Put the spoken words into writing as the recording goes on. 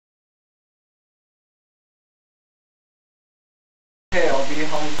be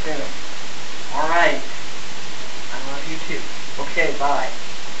home soon. Alright. I love you too. Okay, bye.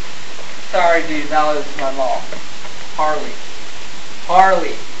 Sorry, dude, that was my mom. Harley.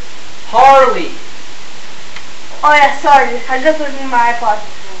 Harley. Harley! Oh yeah, sorry, dude. I just listened to my iPod.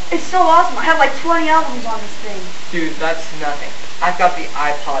 It's so awesome. I have like 20 albums on this thing. Dude, that's nothing. I've got the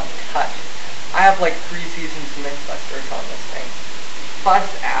iPod Touch. I have like 3 seasons of Mythbusters on this thing. Plus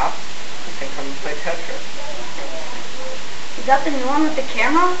app. This thing comes by Tetris. Is that the new one with the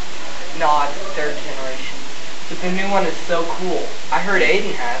camera? No, it's the 3rd generation. But the new one is so cool. I heard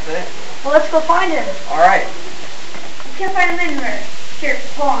Aiden has it. Well, let's go find him. Alright. I can't find him anywhere. Here,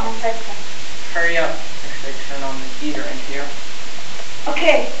 hold on, I'll fix him. Hurry up. Actually, turn on the heater in here.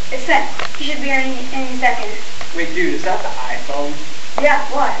 Okay, it's sent. He should be here any second. Wait, dude, is that the iPhone? Yeah,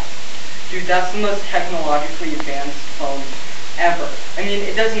 why? Dude, that's the most technologically advanced phone ever. I mean,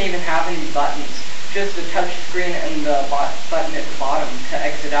 it doesn't even have any buttons. Just the touch screen and the button at the bottom to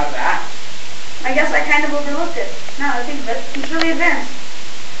exit out of apps. I guess I kind of overlooked it. Now that I think of it, it's really advanced.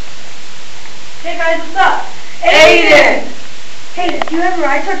 Hey guys, what's up? Aiden! Hey, do you have your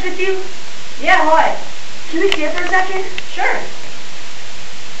iTouch with you? Yeah, why? Can we see it for a second? Sure.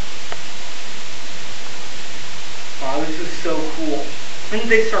 Wow, this is so cool. When did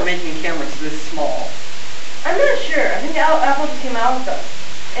they start making cameras this small? I'm not sure. I think Apple just came out with them.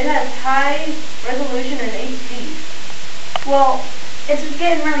 It has high resolution and HD. Well, it's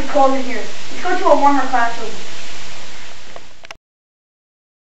getting really cold in here. Let's go to a warmer classroom.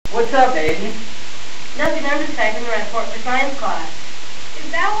 What's up, Aiden? Nothing, I'm just typing my report for science class.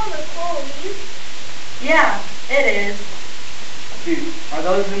 Is that one the coral leaf? Yeah, it is. Dude, are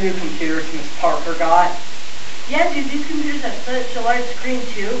those the new computers Miss Parker got? Yeah, dude, these computers have such a large screen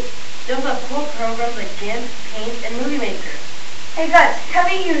too. They also have cool programs like GIMP, Paint, and Movie Maker. Hey guys,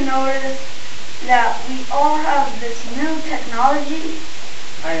 haven't you noticed that we all have this new technology?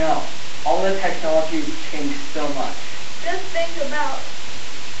 I know. All the technology has changed so much. Just think about,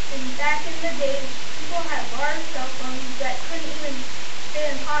 back in the day, people had large cell phones that couldn't even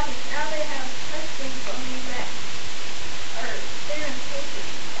fit in pockets. Now they have touchscreen phones that are fit in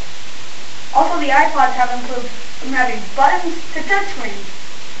cases. Also, the iPods have improved from having buttons to touchscreens.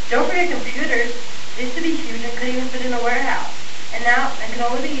 Don't forget computers. They used to be huge and couldn't even fit in a warehouse. And now, they can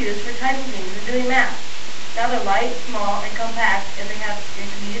only be used for typing things and doing math. Now they're light, small, and compact, and they can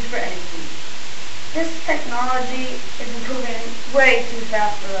be used for anything. This technology is improving way too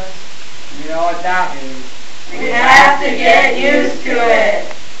fast for us. You know what that means? We have to get used to it.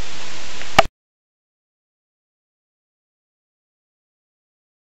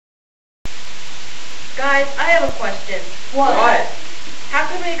 Guys, I have a question. What? How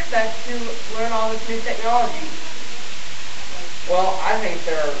can we expect to learn all this new technology? Well, I think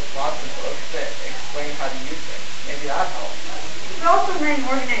there are lots of books that explain how to use it. Maybe that helps. We're also learning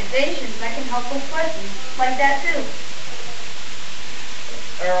organizations that can help with questions like that too.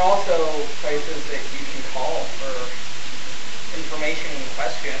 There are also places that you can call for information and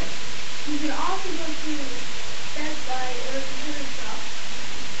questions. You can also go to Best Buy or computer shop.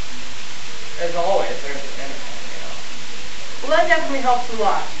 As always, there's the internet, you know. Well, that definitely helps a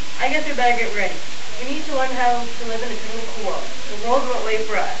lot. I guess we better get ready. We need to learn how to live in a technical world. The world won't wait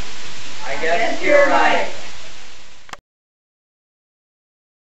for us. I guess you're right.